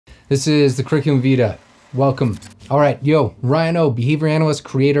This is the Curriculum Vita. Welcome. All right, yo, Ryan O, behavior analyst,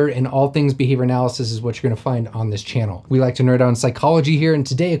 creator, and all things behavior analysis is what you're gonna find on this channel. We like to nerd out on psychology here, and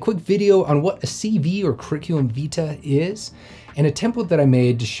today a quick video on what a CV or Curriculum Vita is, and a template that I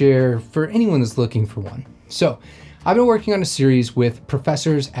made to share for anyone that's looking for one. So, I've been working on a series with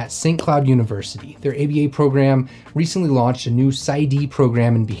professors at St. Cloud University. Their ABA program recently launched a new PsyD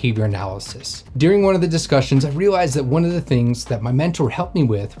program in behavior analysis. During one of the discussions, I realized that one of the things that my mentor helped me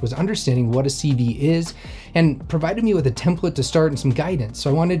with was understanding what a CV is and provided me with a template to start and some guidance. So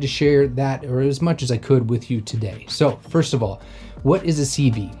I wanted to share that, or as much as I could, with you today. So first of all, what is a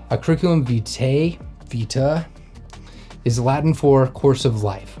CV? A curriculum vitae, vita, is Latin for course of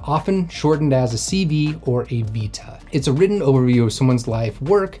life, often shortened as a CV or a vita. It's a written overview of someone's life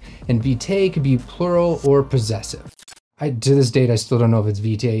work, and vitae could be plural or possessive. To this date, I still don't know if it's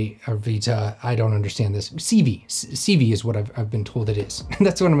vitae or vita. I don't understand this. CV is what I've been told it is.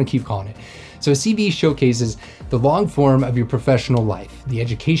 That's what I'm gonna keep calling it. So a CV showcases the long form of your professional life, the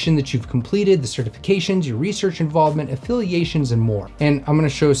education that you've completed, the certifications, your research involvement, affiliations, and more. And I'm gonna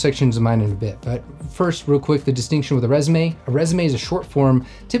show sections of mine in a bit, but first, real quick, the distinction with a resume. A resume is a short form,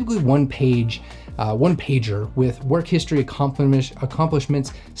 typically one pager with work history,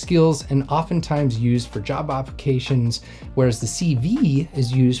 accomplishments, skills, and oftentimes used for job applications, whereas the CV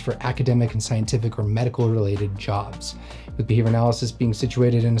is used for academic and scientific or medical related jobs. With behavior analysis being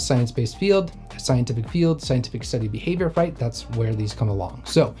situated in a science-based field, a scientific field, scientific study of behavior, right? That's where these come along.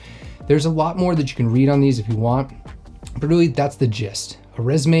 So there's a lot more that you can read on these if you want, but really that's the gist. A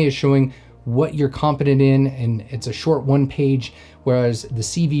resume is showing what you're competent in, and it's a short one page, whereas the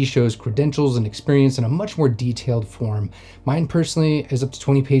CV shows credentials and experience in a much more detailed form. Mine personally is up to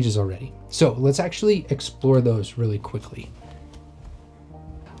 20 pages already. So let's actually explore those really quickly.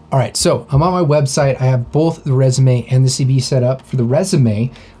 All right, so I'm on my website. I have both the resume and the CV set up. For the resume,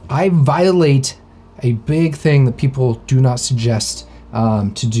 I violate a big thing that people do not suggest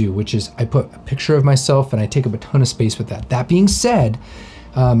to do, which is I put a picture of myself and I take up a ton of space with that. That being said,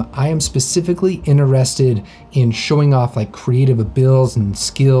 I am specifically interested in showing off like creative abilities and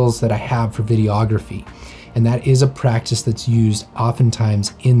skills that I have for videography. And that is a practice that's used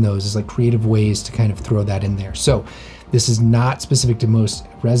oftentimes in those, is like creative ways to kind of throw that in there. So this is not specific to most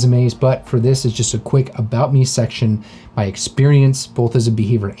resumes, but for this it's just a quick about me section, my experience both as a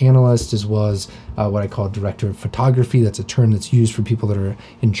behavior analyst as well as what I call director of photography. That's a term that's used for people that are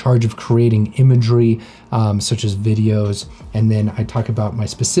in charge of creating imagery, such as videos. And then I talk about my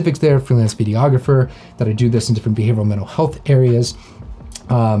specifics there, freelance videographer, that I do this in different behavioral mental health areas.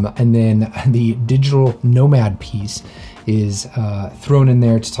 And then the digital nomad piece is thrown in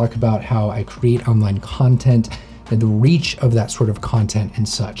there to talk about how I create online content and the reach of that sort of content and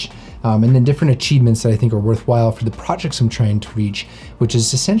such. And then different achievements that I think are worthwhile for the projects I'm trying to reach, which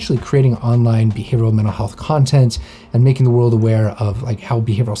is essentially creating online behavioral mental health content and making the world aware of like how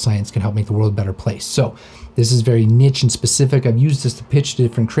behavioral science can help make the world a better place. So this is very niche and specific. I've used this to pitch to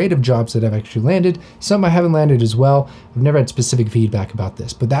different creative jobs that I've actually landed. Some I haven't landed as well. I've never had specific feedback about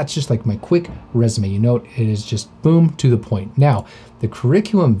this, but that's just like my quick resume. You note it is just boom, to the point. Now, the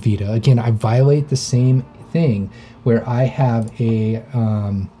curriculum vita, again, I violate the same thing where I have a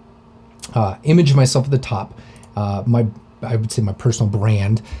image of myself at the top. I would say my personal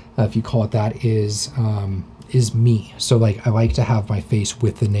brand, if you call it that, is me. So like I like to have my face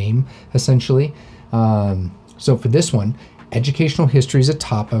with the name essentially. So for this one, educational history is at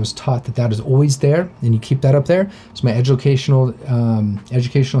top. I was taught that that is always there, and you keep that up there. So my educational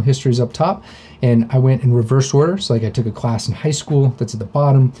history is up top, and I went in reverse order. So like I took a class in high school, that's at the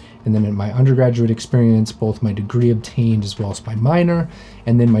bottom, and then in my undergraduate experience, both my degree obtained as well as my minor,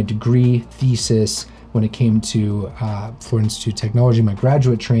 and then my degree thesis when it came to Florida Institute of Technology, my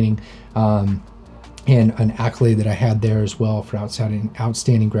graduate training, and an accolade that I had there as well for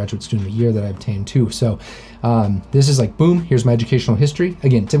outstanding graduate student of the year that I obtained too. So this is like, boom, here's my educational history.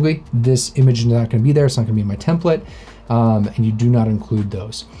 Again, typically this image is not gonna be there. It's not gonna be in my template, and you do not include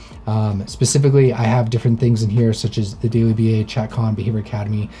those. Specifically, I have different things in here, such as the Daily BA, ChatCon, Behavior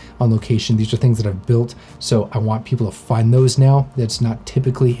Academy, On Location. These are things that I've built, so I want people to find those now. That's not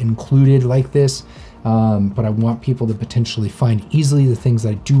typically included like this, but I want people to potentially find easily the things that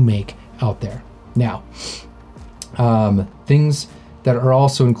I do make out there. Now, things that are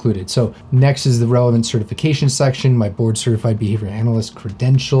also included. So next is the relevant certification section, my board certified behavior analyst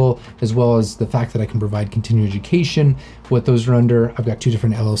credential, as well as the fact that I can provide continuing education, what those are under. I've got 2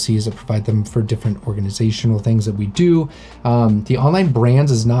 different LLCs that provide them for different organizational things that we do. The online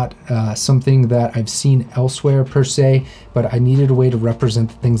brands is not something that I've seen elsewhere per se, but I needed a way to represent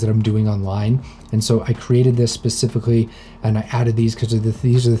the things that I'm doing online. And so I created this specifically, and I added these because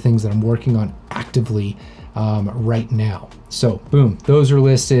these are the things that I'm working on actively right now. So boom, those are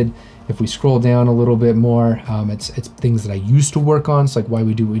listed. If we scroll down a little bit more, it's things that I used to work on. So like Why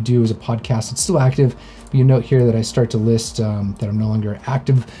We Do What We Do is a podcast. It's still active. But you note here that I start to list that I'm no longer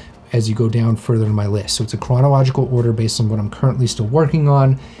active as you go down further in my list. So it's a chronological order based on what I'm currently still working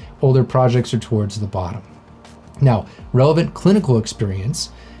on. Older projects are towards the bottom. Now, relevant clinical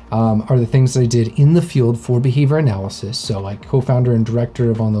experience are the things that I did in the field for behavior analysis. So like co-founder and director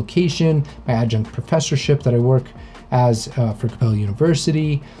of On Location, my adjunct professorship that I work as for Capella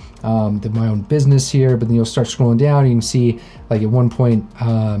University, my own business here, but then you'll start scrolling down, you can see like at one point,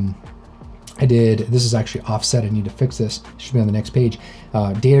 I did, this is actually offset, I need to fix this, it should be on the next page,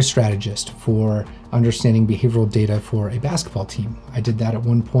 data strategist for understanding behavioral data for a basketball team. I did that at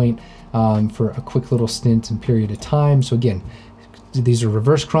one point for a quick little stint and period of time. So again, these are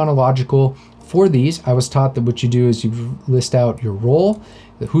reverse chronological. For these, I was taught that what you do is you list out your role,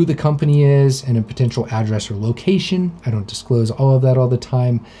 who the company is, and a potential address or location. I don't disclose all of that all the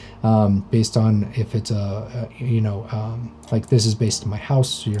time based on if it's like this is based in my house,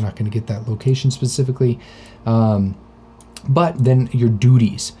 so you're not going to get that location specifically. But then your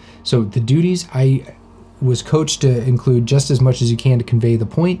duties. So the duties, I was coached to include just as much as you can to convey the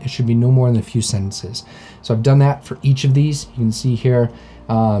point. It should be no more than a few sentences. So I've done that for each of these. You can see here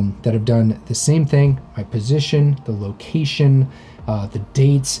that I've done the same thing, my position, the location, the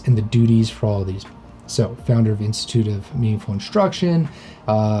dates, and the duties for all of these. So founder of Institute of Meaningful Instruction,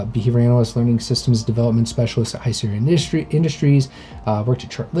 behavior analyst, learning systems development specialist at High Sierra Industries, worked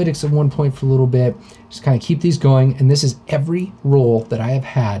at Chartlytics at one point for a little bit. Just kind of keep these going. And this is every role that I have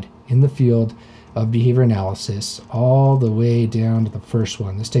had in the field of behavior analysis all the way down to the first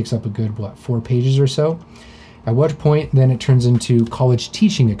one. This takes up a good, 4 pages or so. At what point then it turns into college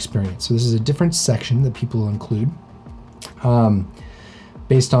teaching experience. So this is a different section that people will include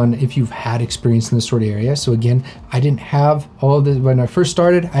based on if you've had experience in this sort of area. So again, I didn't have all of this. When I first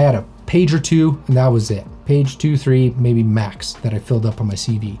started, I had a page or 2 and that was it. Page 2, 3, maybe max that I filled up on my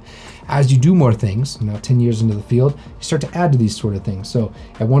CV. As you do more things, now 10 years into the field, you start to add to these sort of things. So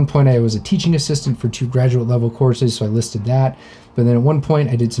at one point I was a teaching assistant for 2 graduate level courses, so I listed that. But then at one point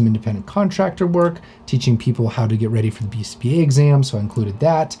I did some independent contractor work, teaching people how to get ready for the BCBA exam, so I included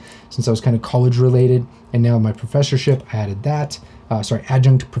that since I was kind of college related. And now my professorship, I added that.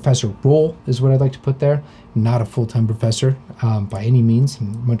 Adjunct professor role is what I'd like to put there. Not a full-time professor by any means,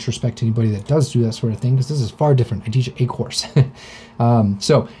 and much respect to anybody that does do that sort of thing, because this is far different. I teach a course.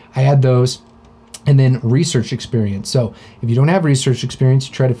 So I add those. And then research experience. So if you don't have research experience,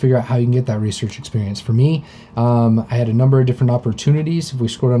 try to figure out how you can get that research experience. For me, I had a number of different opportunities. If we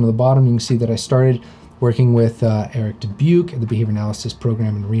scroll down to the bottom, you can see that I started working with Eric Dubuque at the Behavior Analysis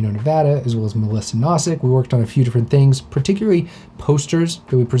Program in Reno, Nevada, as well as Melissa Nossick. We worked on a few different things, particularly posters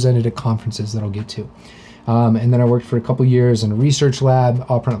that we presented at conferences that I'll get to. And then I worked for a couple years in a research lab,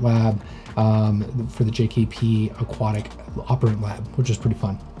 operant lab, for the JKP Aquatic Operant Lab, which is pretty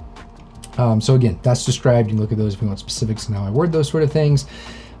fun. So again, that's described. You can look at those if you want specifics on how I word those sort of things.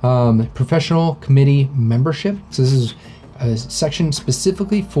 Professional committee membership. So this is a section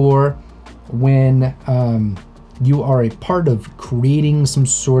specifically for when you are a part of creating some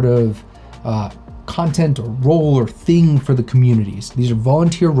sort of content or role or thing for the communities. These are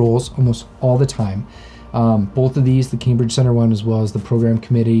volunteer roles almost all the time. Both of these, the Cambridge Center one as well as the program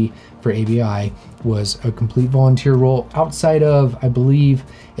committee for ABI, was a complete volunteer role. Outside of, I believe,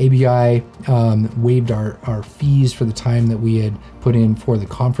 ABI waived our fees for the time that we had put in for the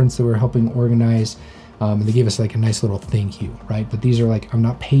conference that we were helping organize. And they gave us like a nice little thank you, right? But these are like, I'm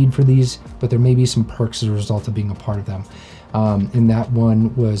not paid for these, but there may be some perks as a result of being a part of them. And that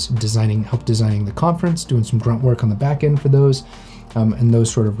one was help designing the conference, doing some grunt work on the back end for those, and those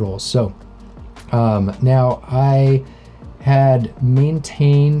sort of roles. So now I had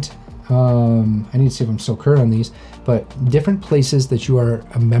maintained, I need to see if I'm still current on these, but different places that you are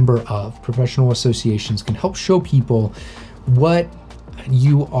a member of, professional associations, can help show people what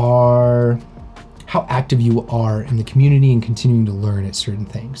you are, how active you are in the community and continuing to learn at certain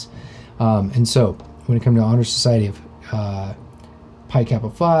things. And so when it comes to Honor Society of Pi Kappa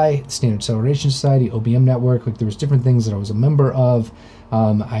Phi, Standard Acceleration Society, OBM Network, like there was different things that I was a member of.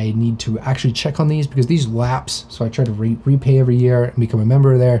 I need to actually check on these because these lapse. So I try to repay every year and become a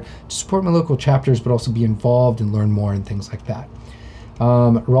member there to support my local chapters, but also be involved and learn more and things like that.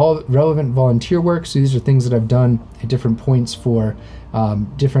 Relevant volunteer work. So these are things that I've done at different points for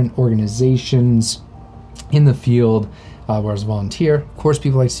different organizations in the field. where I was a volunteer. Of course,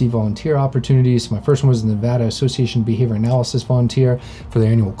 people like to see volunteer opportunities. So my first one was the Nevada Association of Behavior Analysis volunteer for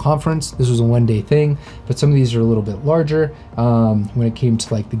their annual conference. This was a one-day thing, but some of these are a little bit larger. When it came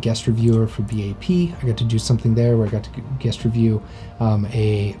to like the guest reviewer for BAP, I got to do something there where I got to guest review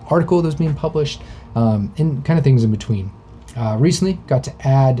a article that was being published, and kind of things in between. Recently got to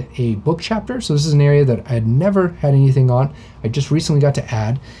add a book chapter. So this is an area that I had never had anything on. I just recently got to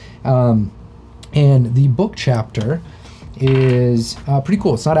add. And the book chapter is pretty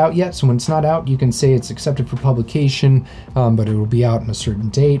cool. It's not out yet. So when it's not out, you can say it's accepted for publication, but it will be out on a certain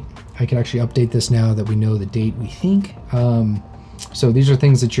date. I can actually update this now that we know the date we think. So these are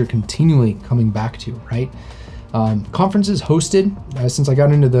things that you're continually coming back to, right? Conferences hosted. Since I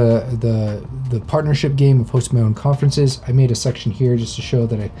got into the partnership game of hosting my own conferences, I made a section here just to show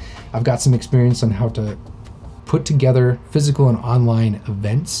that I've got some experience on how to put together physical and online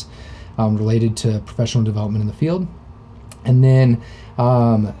events related to professional development in the field. And then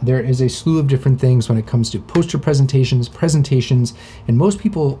there is a slew of different things when it comes to poster presentations, and most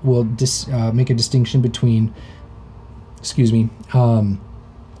people will make a distinction between,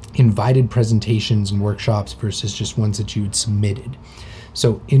 invited presentations and workshops versus just ones that you had submitted.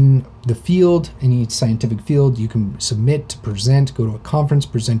 So in the field, any scientific field, you can submit to present, go to a conference,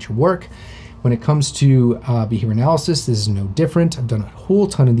 present your work. When it comes to behavior analysis, this is no different. I've done a whole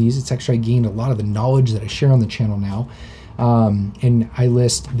ton of these. It's actually, I gained a lot of the knowledge that I share on the channel now. And I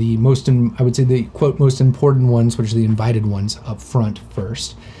list the I would say the quote most important ones, which are the invited ones, up front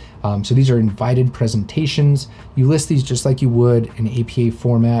first. So these are invited presentations. You list these just like you would in APA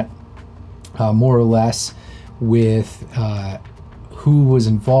format, more or less, with who was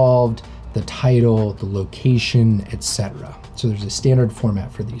involved, the title, the location, etc. So there's a standard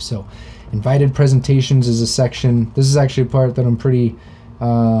format for these. So invited presentations is a section. This is actually a part that I'm pretty,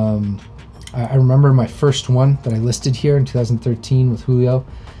 I remember my first one that I listed here in 2013 with Julio.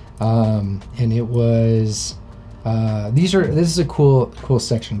 And it was, this is a cool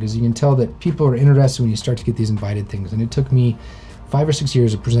section because you can tell that people are interested when you start to get these invited things. And it took me 5 or 6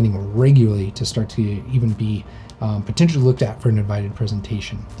 years of presenting regularly to start to even be potentially looked at for an invited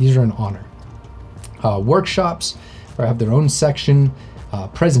presentation. These are an honor. Workshops have their own section.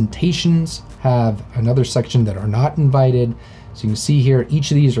 Presentations have another section that are not invited. So you can see here,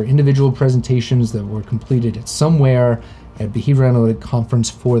 each of these are individual presentations that were completed at somewhere at a behavior analytic conference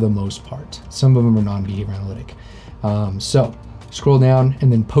for the most part. Some of them are non-behavior analytic. So scroll down,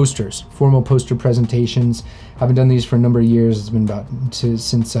 and then posters, formal poster presentations. I haven't done these for a number of years. It's been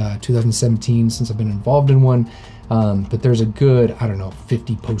since 2017 since I've been involved in one. But there's a good, I don't know,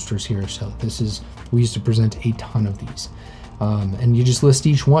 50 posters here. So we used to present a ton of these. And you just list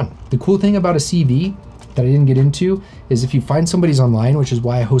each one. The cool thing about a CV that I didn't get into is if you find somebody's online, which is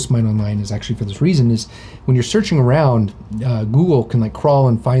why I host mine online, is actually for this reason, is when you're searching around, Google can like crawl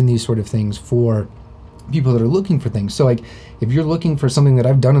and find these sort of things for people that are looking for things. So like if you're looking for something that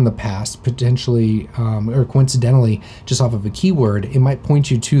I've done in the past, potentially or coincidentally just off of a keyword, it might point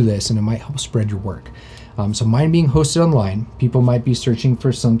you to this and it might help spread your work. So mine being hosted online, people might be searching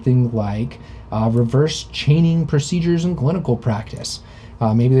for something like reverse chaining procedures in clinical practice.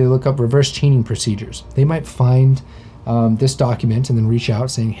 Maybe they look up reverse chaining procedures. They might find this document and then reach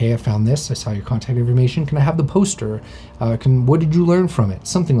out saying, hey, I found this. I saw your contact information. Can I have the poster? What did you learn from it?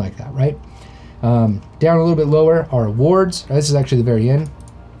 Something like that, right? Down a little bit lower are awards. This is actually the very end.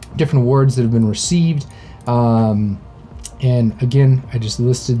 Different awards that have been received. And again, I just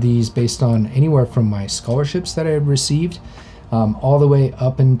listed these based on anywhere from my scholarships that I had received all the way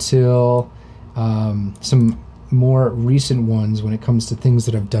up until some more recent ones when it comes to things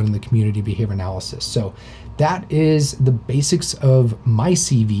that I've done in the community behavior analysis. So that is the basics of my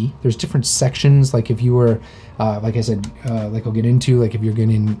CV. There's different sections, like if you were, like I said, like I'll get into, like if you're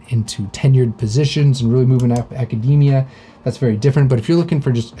getting into tenured positions and really moving up academia, that's very different. But if you're looking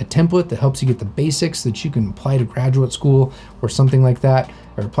for just a template that helps you get the basics that you can apply to graduate school or something like that,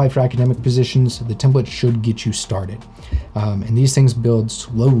 or apply for academic positions, the template should get you started. And these things build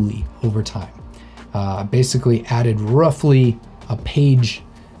slowly over time. Basically added roughly a page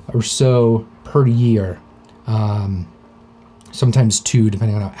or so per year, sometimes 2,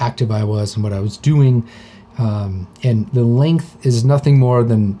 depending on how active I was and what I was doing. And the length is nothing more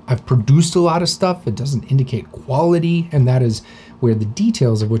than I've produced a lot of stuff. It doesn't indicate quality, and that is where the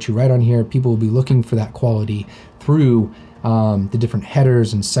details of what you write on here, people will be looking for that quality through the different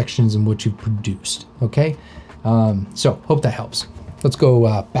headers and sections in what you've produced, okay? So hope that helps. Let's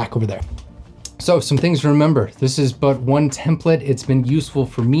go back over there. So some things to remember. This is but one template. It's been useful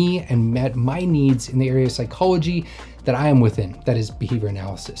for me and met my needs in the area of psychology. that I am within, that is behavior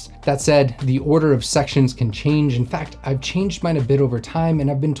analysis. That said, the order of sections can change. In fact, I've changed mine a bit over time,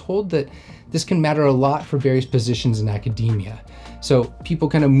 and I've been told that this can matter a lot for various positions in academia. So people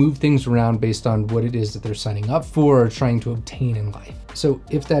kind of move things around based on what it is that they're signing up for or trying to obtain in life. So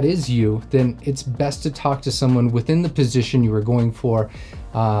if that is you, then it's best to talk to someone within the position you are going for,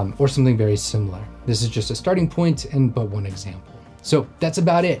 or something very similar. This is just a starting point and but one example. So that's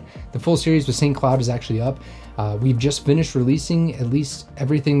about it. The full series with St. Cloud is actually up. We've just finished releasing at least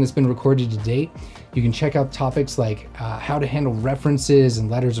everything that's been recorded to date. You can check out topics like how to handle references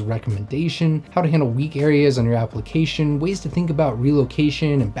and letters of recommendation, how to handle weak areas on your application, ways to think about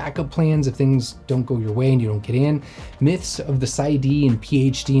relocation and backup plans if things don't go your way and you don't get in, myths of the PsyD and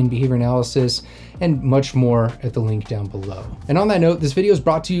PhD in behavior analysis, and much more at the link down below. And on that note, this video is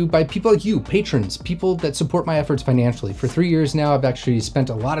brought to you by people like you, patrons, people that support my efforts financially. For 3 years now, I've actually spent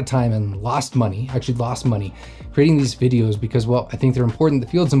a lot of time and lost money creating these videos because, well, I think they're important, the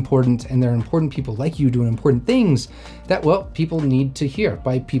field's important, and they're important people like you doing important things that, well, people need to hear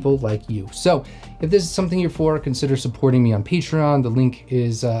by people like you. So if this is something you're for, consider supporting me on Patreon. The link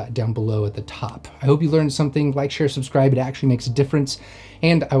is down below at the top. I hope you learned something. Like, share, subscribe. It actually makes a difference.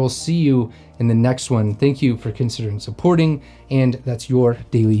 And I will see you in the next one. Thank you for considering supporting. And that's your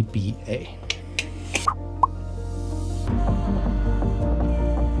Daily BA.